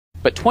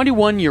But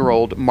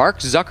 21-year-old Mark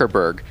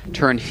Zuckerberg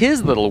turned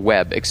his little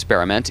web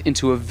experiment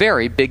into a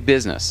very big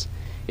business.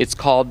 It's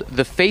called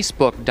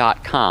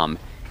thefacebook.com,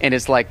 and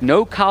it's like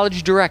no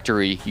college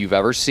directory you've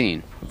ever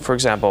seen. For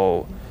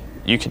example,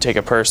 you can take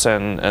a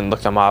person and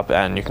look them up,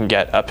 and you can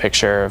get a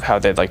picture of how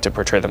they'd like to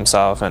portray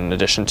themselves in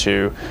addition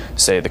to,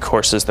 say, the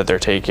courses that they're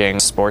taking,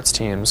 sports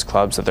teams,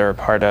 clubs that they're a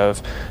part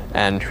of,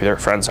 and who their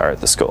friends are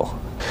at the school.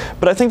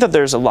 But I think that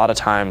there's a lot of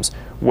times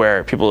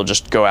where people will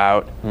just go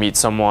out, meet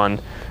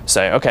someone,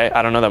 say, okay,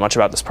 I don't know that much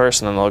about this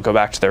person, and they'll go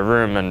back to their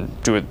room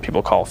and do what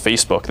people call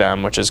Facebook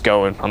them, which is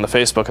go on the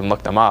Facebook and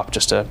look them up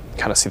just to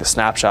kind of see the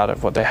snapshot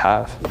of what they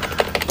have.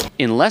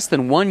 In less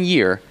than 1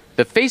 year,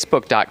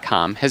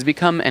 thefacebook.com has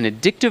become an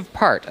addictive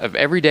part of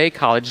everyday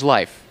college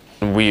life.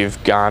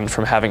 We've gone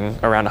from having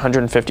around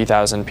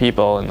 150,000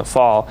 people in the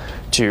fall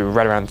to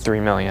right around 3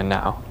 million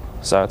now,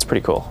 so it's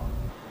pretty cool.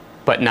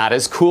 But not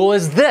as cool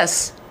as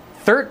this,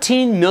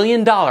 $13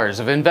 million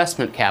of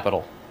investment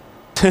capital.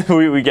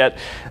 we get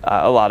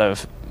a lot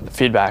of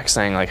feedback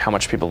saying like how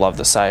much people love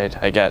the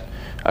site. I get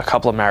a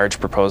couple of marriage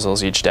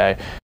proposals each day.